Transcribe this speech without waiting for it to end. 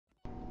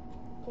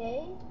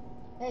Okay.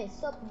 Hey,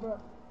 sup, bro?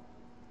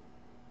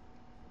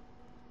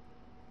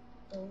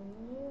 Okay,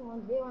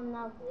 1v1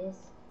 now,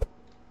 please.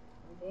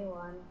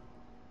 1v1.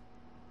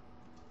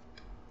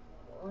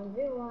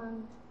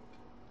 1v1.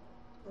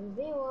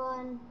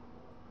 1v1.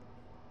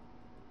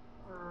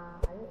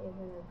 Are you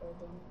even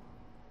recording?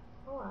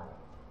 Why?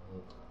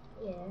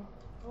 Yeah.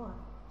 Why?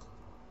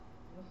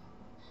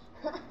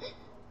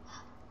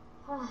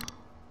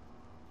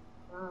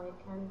 Now you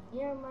can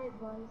hear my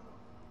voice.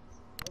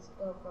 Let's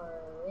go for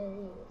a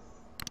release.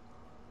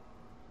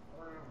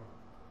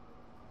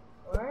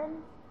 One.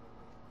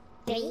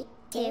 3,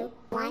 2,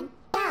 1,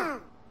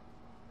 go!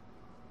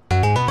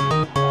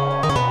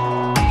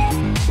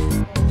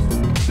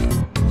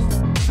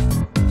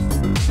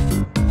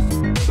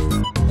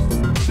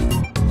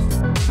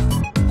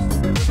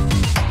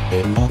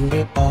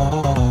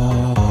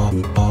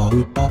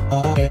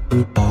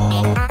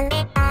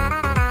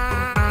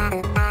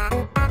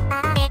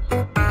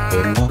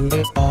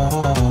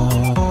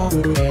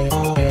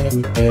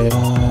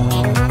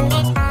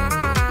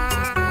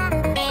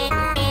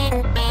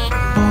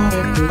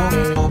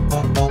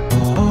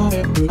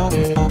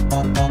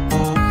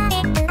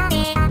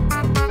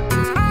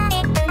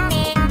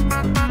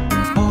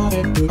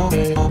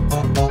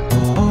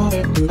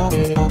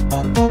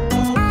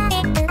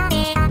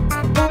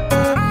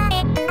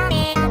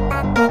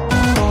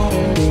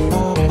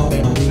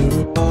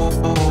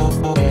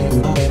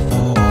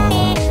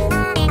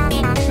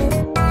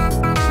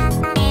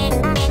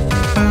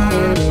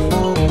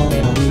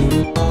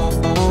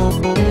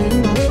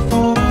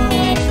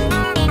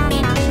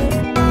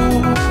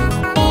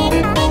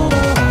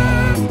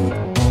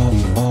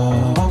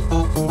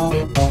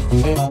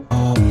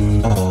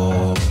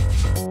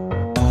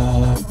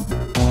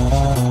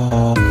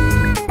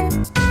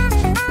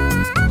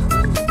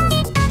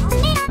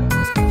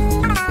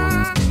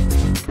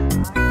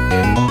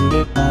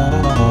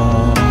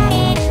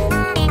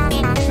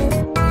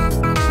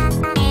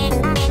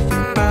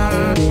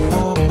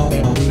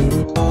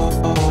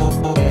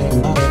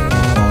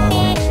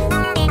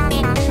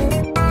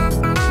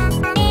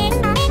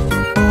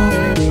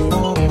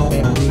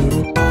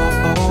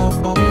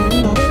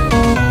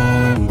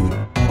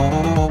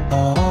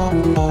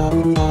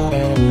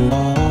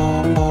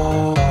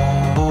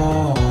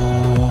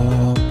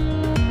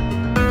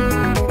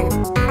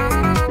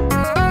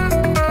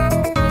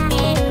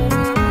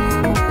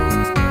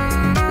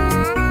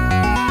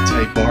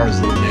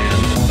 Bars, little man.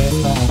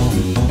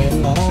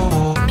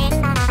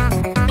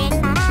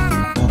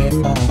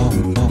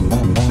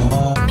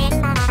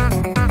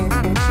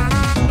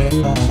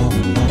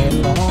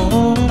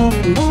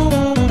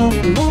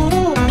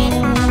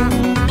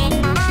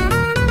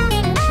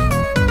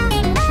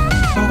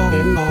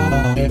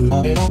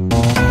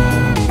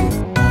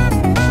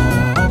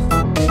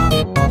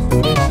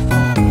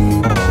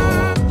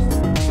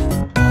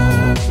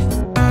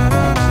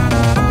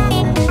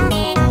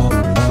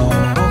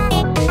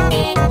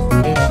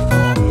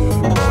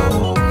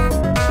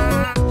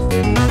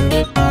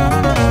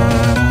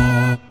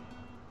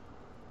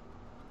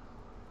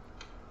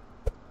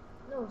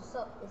 No,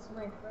 sup, it's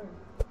my friend.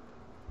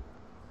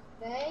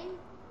 Okay?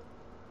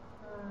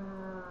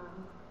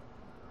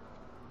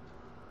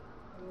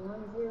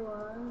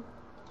 1v1,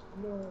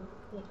 blue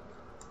pick.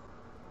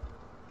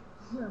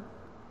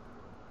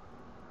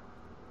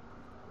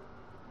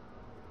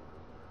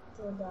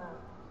 To the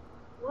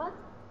what?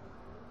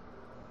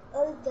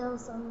 I'll tell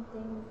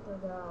something to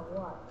the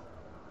what?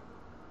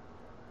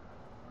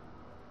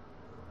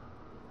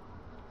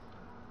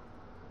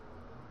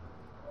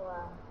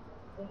 Well,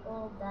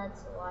 people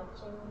that's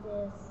watching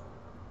this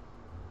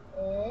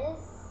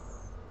is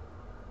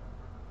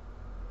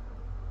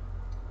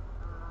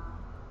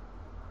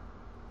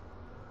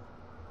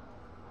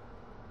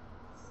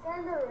it's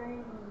kind of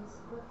rainy,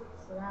 but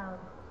it's loud.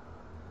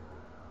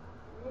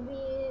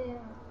 Maybe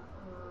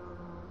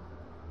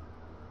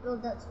people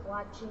that's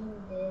watching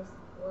this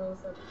will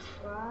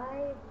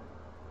subscribe,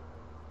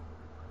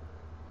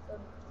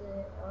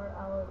 or I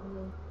will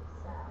be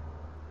sad.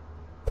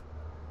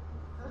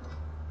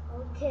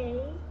 Okay,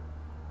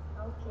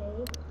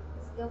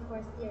 let's go for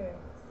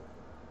steerings.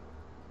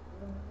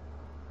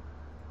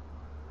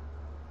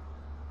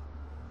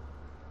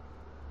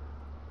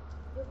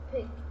 You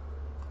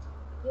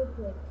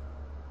pick.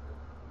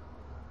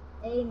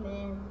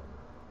 Amen.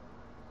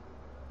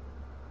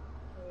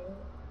 Okay,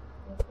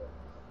 you pick.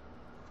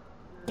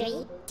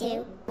 3,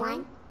 2,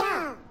 1, go!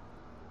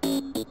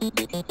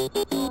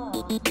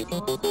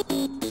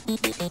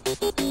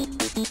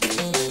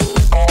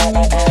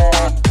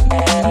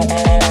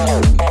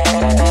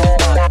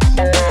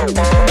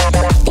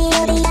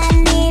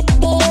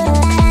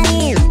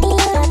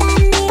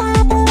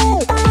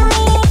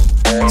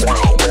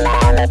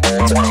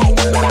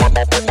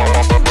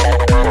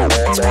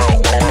 That's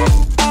right.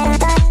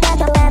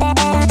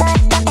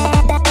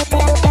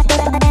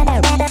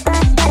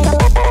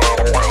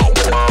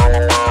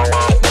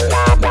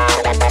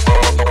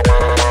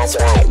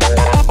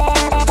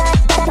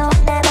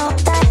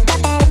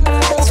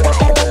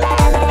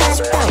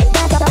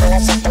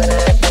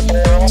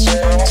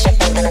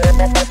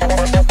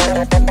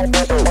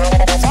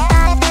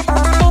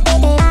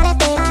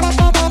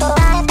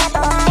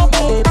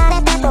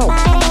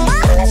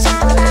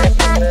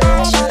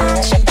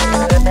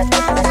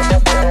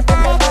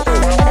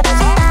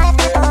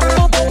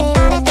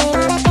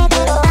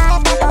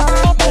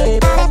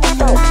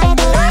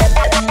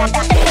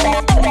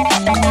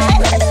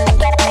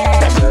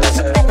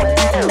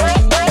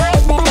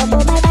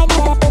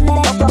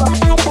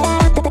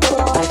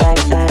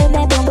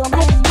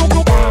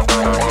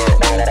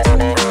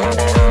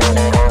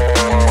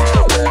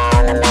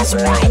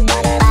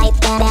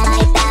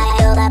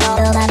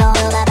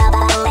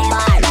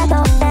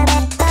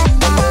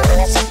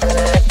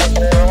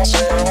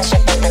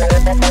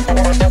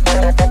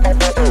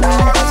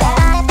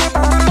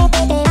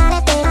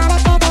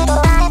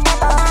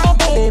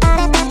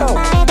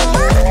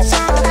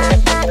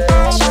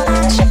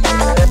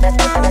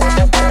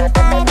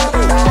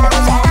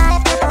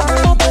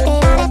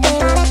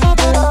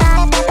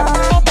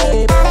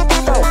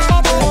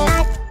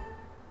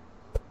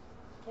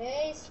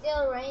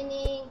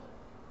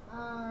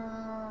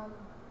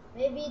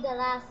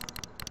 fast.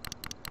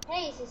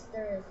 Hey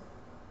sisters.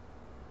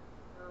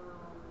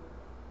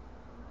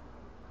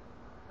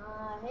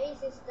 Hey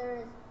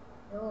sisters.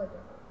 Dude.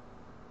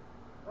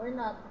 We're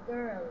not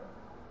girl.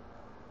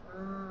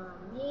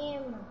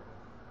 Meme.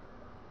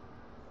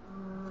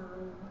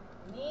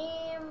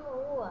 Meme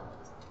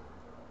what?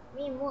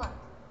 Meme what?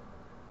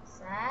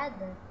 Sad.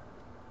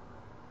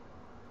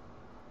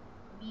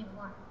 Meme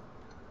what?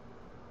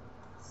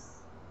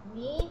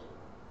 Me,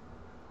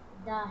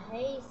 the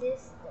Hey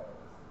sisters.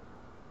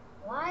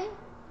 Why?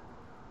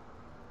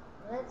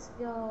 Let's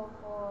go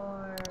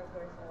for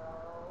Brazil.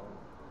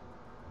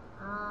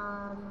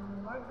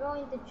 We're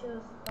going to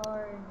choose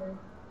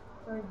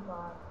third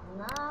bot,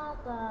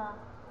 not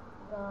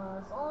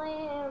the only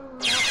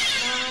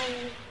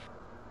mine,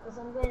 because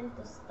I'm going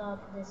to stop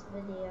this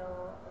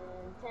video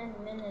in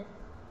 10 minutes.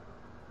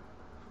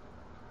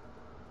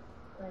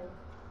 Like,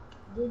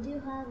 did you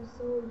have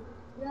you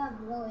have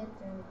low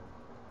internet?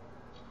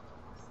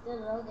 Still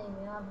loading.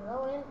 You have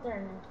low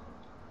internet.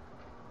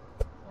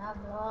 You have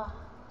low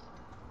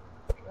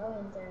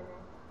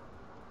internet.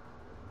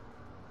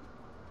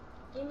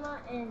 Ima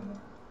and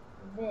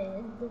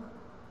vid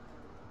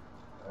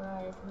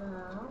right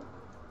now.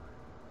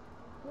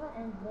 Ima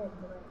and vid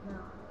right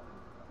now.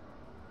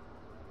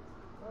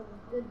 Well,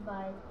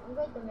 goodbye. I'm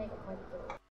going to make a part 2.